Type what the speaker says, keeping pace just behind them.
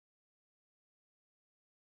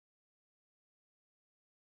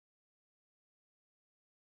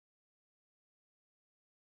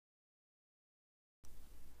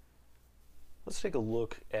let's take a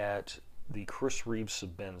look at the Reeve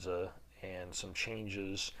Sebenza and some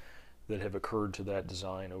changes that have occurred to that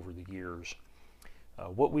design over the years.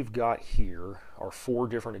 What we've got here are 4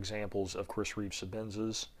 different examples of Reeve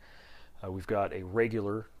Sebenzas. We've got a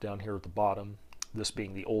regular down here at the bottom, this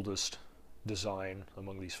being the oldest design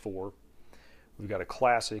among these 4. We've got a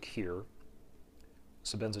classic here,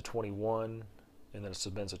 Sebenza 21, and then a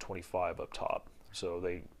Sebenza 25 up top. So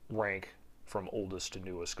they rank from oldest to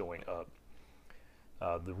newest going up.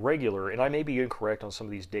 The regular, and I may be incorrect on some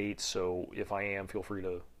of these dates, so if I am, feel free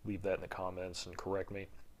to leave that in the comments and correct me.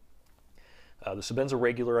 The Sebenza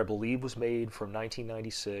regular, I believe, was made from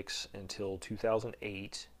 1996 until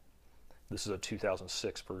 2008. This is a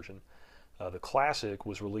 2006 version. The classic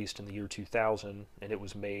was released in the year 2000, and it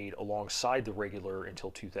was made alongside the regular until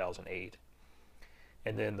 2008.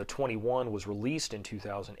 And then the 21 was released in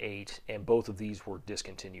 2008, and both of these were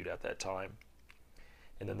discontinued at that time.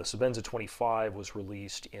 And then the Sebenza 25 was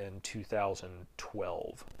released in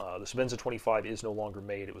 2012. The Sebenza 25 is no longer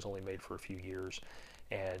made. It was only made for a few years.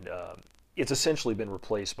 And it's essentially been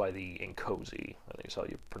replaced by the Inkosi. I think is how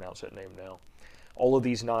you pronounce that name now. All of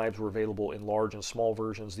these knives were available in large and small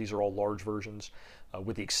versions. These are all large versions,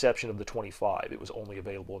 with the exception of the 25. It was only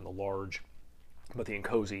available in the large, but the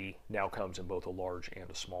Inkosi now comes in both a large and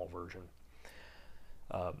a small version.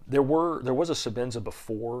 There was a Sebenza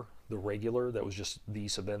before the regular that was just the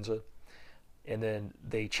Sebenza, and then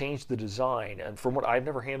they changed the design. And from what I've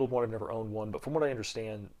never handled one, I've never owned one, but from what I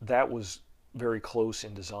understand, that was very close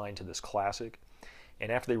in design to this classic. And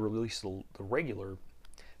after they released the regular,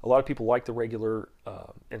 a lot of people like the regular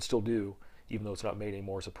and still do, even though it's not made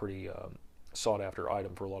anymore. It's a pretty sought-after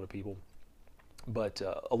item for a lot of people. But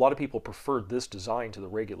a lot of people preferred this design to the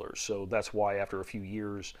regular, so that's why after a few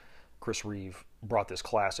years, Reeve brought this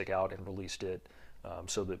classic out and released it,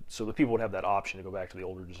 so that people would have that option to go back to the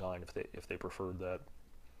older design if they preferred that.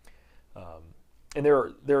 And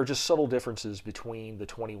there are just subtle differences between the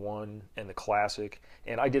 21 and the classic,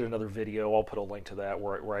 and I did another video. I'll put a link to that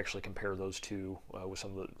where I actually compare those two with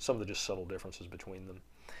some of the just subtle differences between them.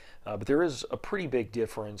 But there is a pretty big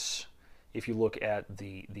difference if you look at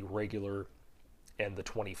the regular and the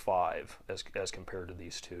 25 as compared to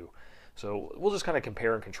these two. So we'll just kind of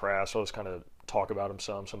compare and contrast. I'll just kind of talk about them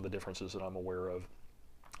some of the differences that I'm aware of,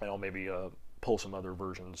 and I'll maybe pull some other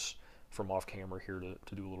versions from off camera here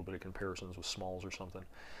to do a little bit of comparisons with smalls or something.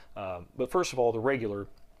 But first of all, the regular,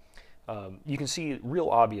 you can see real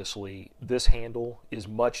obviously this handle is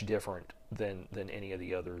much different than any of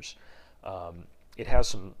the others. It has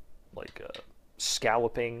some like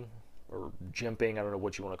scalloping or jimping, I don't know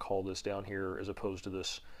what you want to call this down here, as opposed to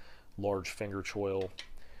this large finger choil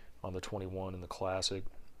on the 21 and the classic.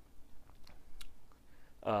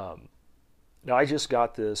 Now I just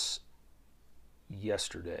got this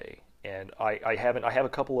yesterday, and I have a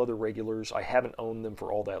couple other regulars. I haven't owned them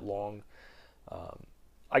for all that long.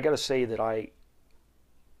 I gotta say that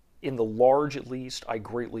in the large at least, I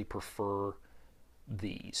greatly prefer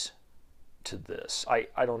these to this.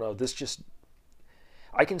 I don't know, this just,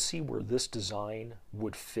 I can see where this design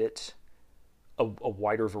would fit a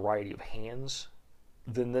wider variety of hands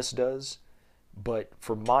than this does, but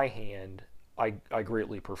for my hand, I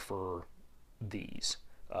greatly prefer these,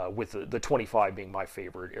 with the 25 being my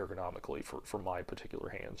favorite ergonomically for my particular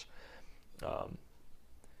hands.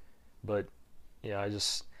 But yeah,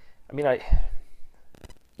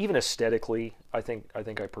 even aesthetically, I think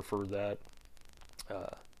I prefer that.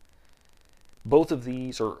 Both of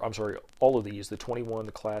these, or I'm sorry, all of these, the 21,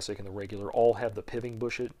 the classic, and the regular, all have the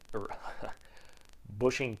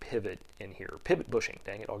bushing pivot in here. Pivot bushing,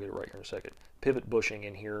 dang it, I'll get it right here in a second. Pivot bushing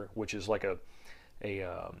in here, which is like a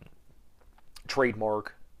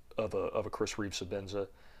trademark of a Reeve Sebenza.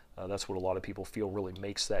 That's what a lot of people feel really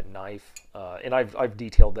makes that knife. And I've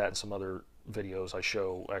detailed that in some other videos. I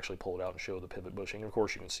actually pull it out and show the pivot bushing. And of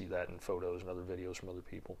course, you can see that in photos and other videos from other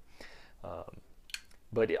people.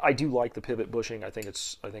 But I do like the pivot bushing. I think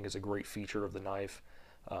it's a great feature of the knife.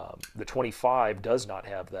 The 25 does not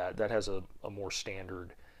have that. That has a more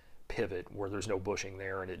standard pivot where there's no bushing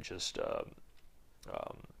there, and it just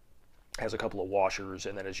has a couple of washers,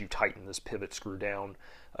 and then as you tighten this pivot screw down,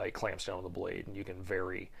 it clamps down on the blade, and you can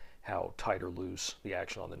vary how tight or loose the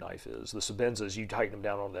action on the knife is. The Sebenzas, you tighten them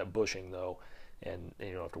down on that bushing though, and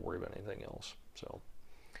you don't have to worry about anything else. So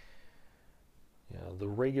yeah, the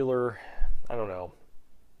regular, I don't know.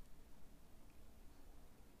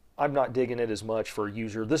 I'm not digging it as much for a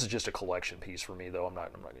user. This is just a collection piece for me, though. I'm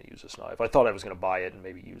not going to use this knife. I thought I was going to buy it and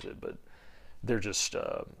maybe use it, but they're just.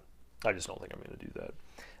 I just don't think I'm going to do that.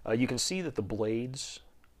 You can see that the blades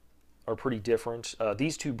are pretty different.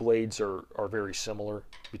 These two blades are very similar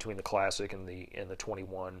between the Classic and the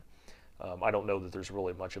 21. I don't know that there's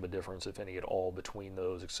really much of a difference, if any at all, between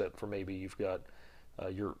those, except for maybe you've got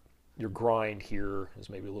your grind here is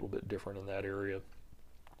maybe a little bit different in that area.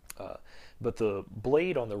 But the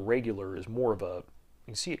blade on the regular is more of a, you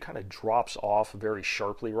can see it kind of drops off very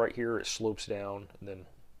sharply right here. It slopes down and then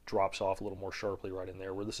drops off a little more sharply right in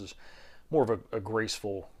there, where this is more of a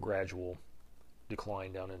graceful, gradual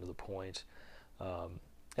decline down into the point. And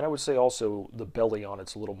I would say also the belly on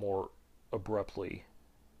it's a little more abruptly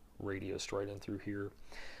radiused right in through here.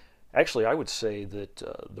 Actually, I would say that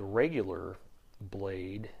the regular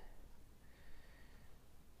blade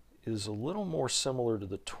is a little more similar to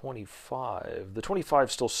the 25. The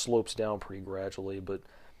 25 still slopes down pretty gradually, but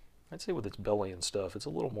I'd say with its belly and stuff, it's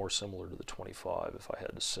a little more similar to the 25, if I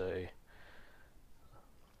had to say.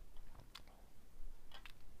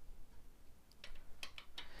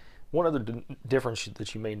 One other difference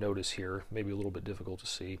that you may notice here, maybe a little bit difficult to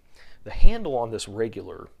see, the handle on this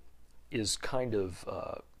regular is kind of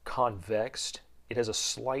convexed. It has a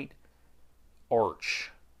slight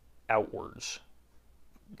arch outwards,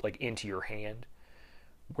 like into your hand,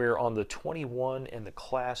 where on the 21 and the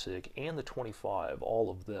Classic and the 25, all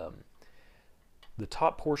of them, the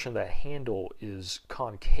top portion of that handle is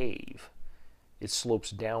concave. It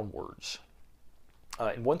slopes downwards.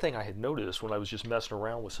 And one thing I had noticed when I was just messing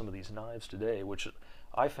around with some of these knives today, which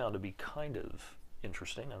I found to be kind of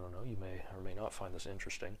interesting. I don't know, you may or may not find this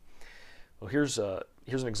interesting. Well, here's an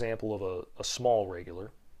example of a small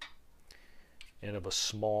regular and of a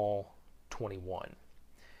small 21.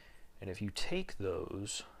 And if you take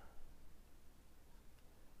those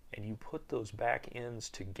and you put those back ends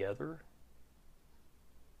together,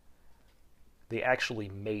 they actually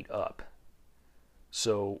mate up.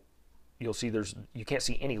 So you'll see you can't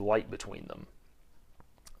see any light between them.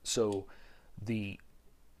 So the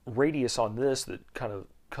radius on this that kind of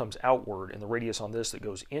comes outward and the radius on this that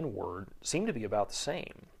goes inward seem to be about the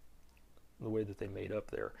same, the way that they made up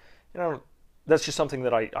there. And that's just something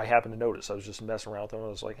that I happened to notice. I was just messing around with them and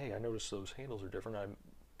I was like, hey, I noticed those handles are different. I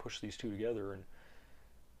pushed these two together and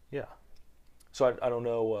yeah. So I don't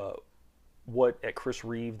know what at Chris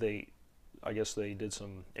Reeve I guess they did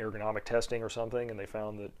some ergonomic testing or something and they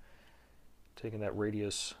found that taking that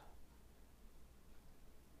radius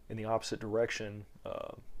in the opposite direction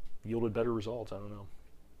yielded better results. I don't know.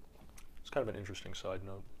 It's kind of an interesting side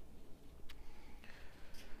note.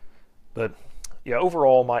 But yeah,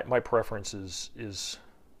 overall, my preference is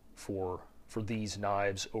for these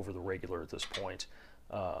knives over the regular at this point.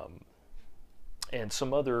 And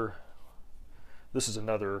some other, this is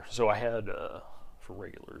another, so I had, for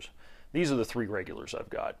regulars, these are the 3 regulars I've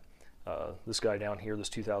got. This guy down here, this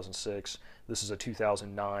 2006, this is a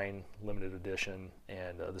 2009 limited edition,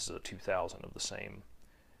 and this is a 2000 of the same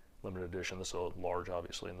limited edition. This is a large,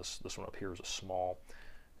 obviously, and this one up here is a small,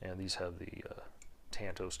 and these have the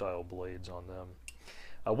Tanto style blades on them.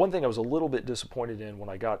 One thing I was a little bit disappointed in when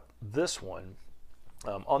I got this one,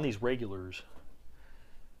 on these regulars,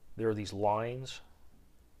 there are these lines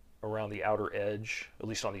around the outer edge, at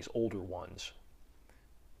least on these older ones,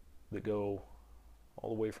 that go all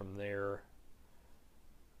the way from there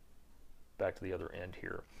back to the other end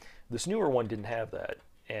here. This newer one didn't have that,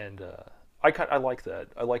 and I like that.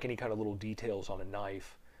 I like any kind of little details on a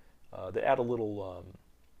knife that add a little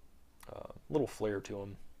flair to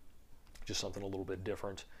them, just something a little bit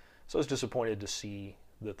different. So I was disappointed to see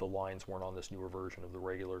that the lines weren't on this newer version of the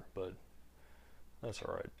regular, but that's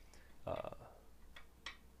all right.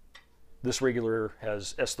 This regular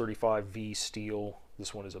has S35V steel.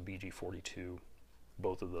 This one is a BG42.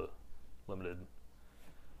 Both of the limited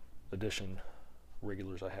edition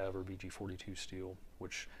regulars I have are BG42 steel,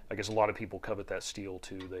 which I guess a lot of people covet that steel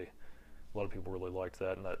too. A lot of people really like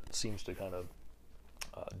that, and that seems to kind of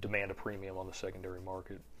demand a premium on the secondary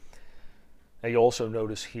market. Now you also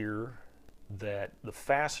notice here that the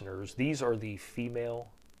fasteners, these are the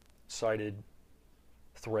female sided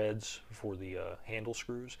threads for the handle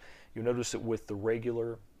screws. You'll notice that with the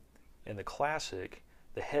regular and the Classic,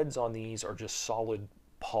 the heads on these are just solid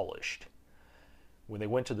polished. When they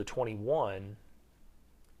went to the 21,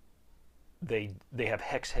 they have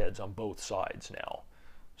hex heads on both sides now.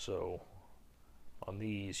 So on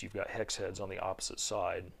these, you've got hex heads on the opposite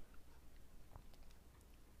side.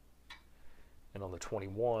 And on the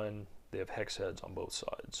 21, they have hex heads on both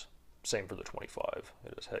sides. Same for the 25.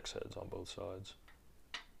 It has hex heads on both sides.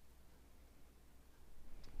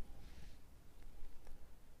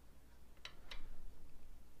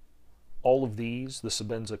 All of these, the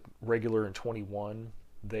Sebenza Regular and 21,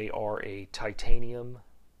 they are a titanium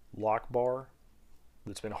lock bar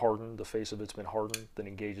that's been hardened, the face of it's been hardened, that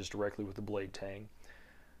engages directly with the blade tang.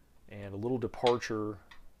 And a little departure,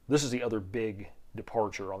 this is the other big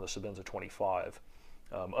departure on the Sebenza 25,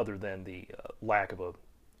 other than the lack of a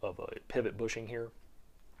pivot bushing here.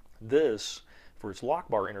 This, for its lock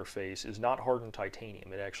bar interface, is not hardened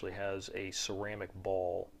titanium. It actually has a ceramic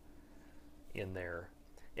ball in there.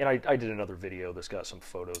 And I did another video that's got some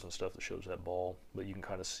photos and stuff that shows that ball, but you can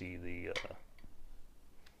kind of see the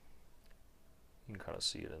you can kind of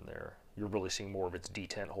see it in there. You're really seeing more of its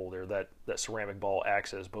detent hole there. That ceramic ball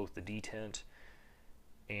acts as both the detent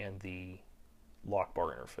and the lock bar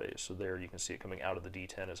interface. So there you can see it coming out of the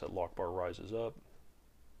detent as that lock bar rises up.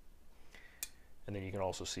 And then you can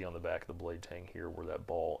also see on the back of the blade tang here where that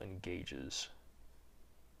ball engages,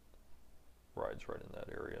 rides right in that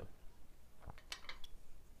area.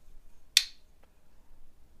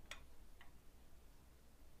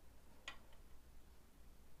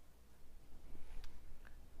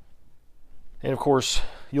 And of course,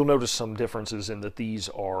 you'll notice some differences in that these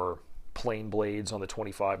are plain blades on the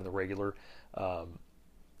 25 and the regular.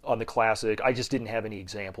 On the classic, I just didn't have any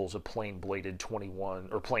examples of plain bladed 21,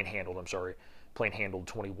 or plain handled, I'm sorry, plain handled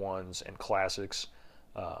 21s and classics,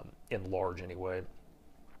 in large anyway.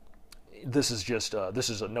 This is just,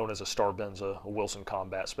 this is known as a Sebenza, a Wilson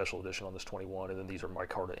Combat Special Edition on this 21, and then these are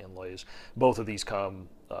micarta inlays. Both of these come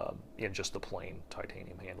in just the plain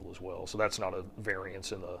titanium handle as well, so that's not a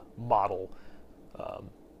variance in the model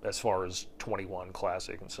as far as 21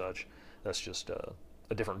 classic and such. That's just a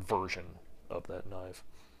different version of that knife.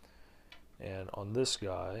 And on this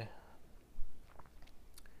guy,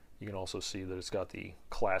 you can also see that it's got the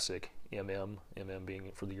classic MM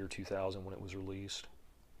being for the year 2000 when it was released.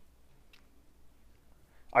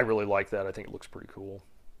 I really like that. I think it looks pretty cool.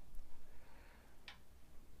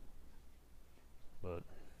 But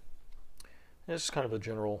it's kind of a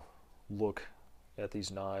general look at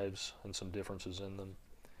these knives and some differences in them.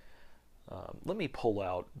 Let me pull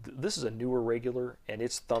out, this is a newer regular, and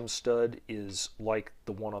its thumb stud is like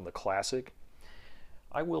the one on the classic.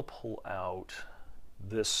 I will pull out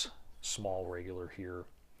this small regular here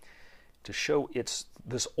to show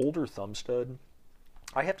this older thumb stud.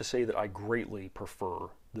 I have to say that I greatly prefer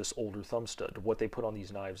this older thumb stud to what they put on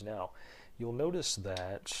these knives now. You'll notice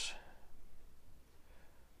that,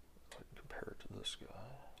 compare it to this guy.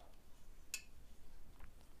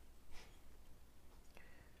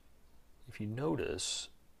 If you notice,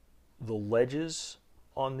 the ledges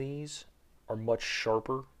on these are much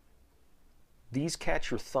sharper. These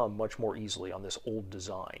catch your thumb much more easily on this old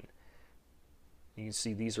design. You can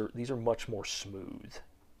see these are much more smooth.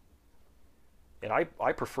 And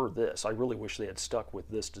I prefer this. I really wish they had stuck with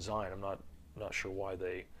this design. I'm not sure why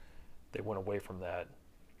they went away from that,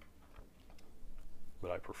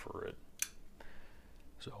 but I prefer it.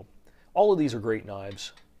 So all of these are great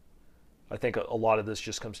knives. I think a lot of this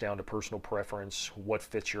just comes down to personal preference, what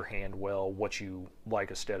fits your hand well, what you like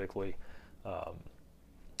aesthetically.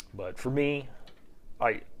 But for me,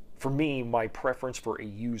 my preference for a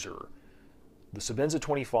user, the Sebenza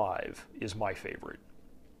 25 is my favorite.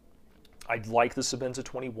 I like the Sebenza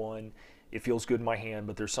 21. It feels good in my hand,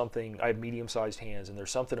 but there's something, I have medium-sized hands, and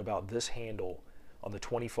there's something about this handle on the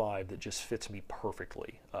 25 that just fits me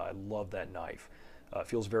perfectly. I love that knife. It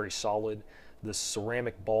feels very solid. This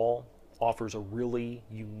ceramic ball offers a really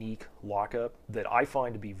unique lockup that I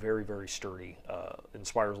find to be very, very sturdy.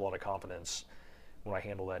 Inspires a lot of confidence when I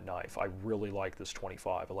handle that knife. I really like this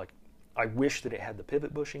 25. I wish that it had the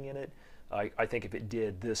pivot bushing in it. I think if it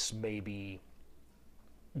did, this may be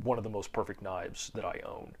one of the most perfect knives that I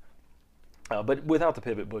own. But without the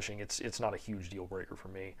pivot bushing, it's not a huge deal breaker for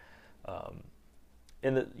me.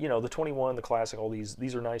 And the 21, the classic, all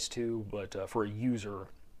these are nice too. But for a user,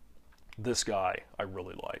 this guy I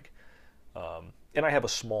really like. And I have a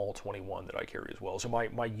small 21 that I carry as well. So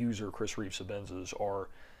my user Chris Reeve Sebenzas are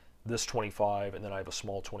this 25, and then I have a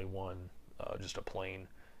small 21, just a plain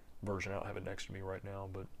version. I don't have it next to me right now,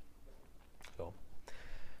 but so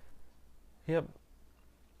yep.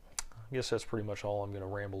 I guess that's pretty much all I'm going to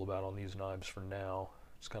ramble about on these knives for now.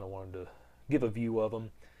 Just kind of wanted to give a view of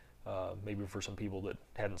them, maybe for some people that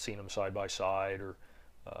hadn't seen them side by side, or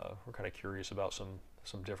were kind of curious about some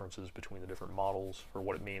differences between the different models, or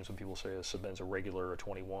what it means when people say a Sebenza Regular, a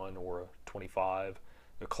 21, or a 25,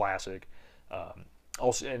 a classic.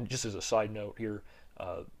 Also, and just as a side note here,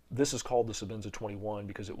 this is called the Sebenza 21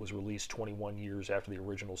 because it was released 21 years after the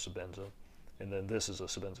original Sebenza. And then this is a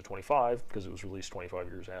Sebenza 25 because it was released 25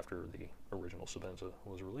 years after the original Sebenza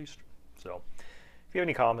was released. So if you have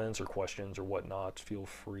any comments or questions or whatnot, feel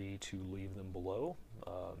free to leave them below,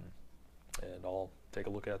 and I'll take a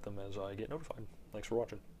look at them as I get notified. Thanks for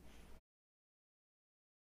watching.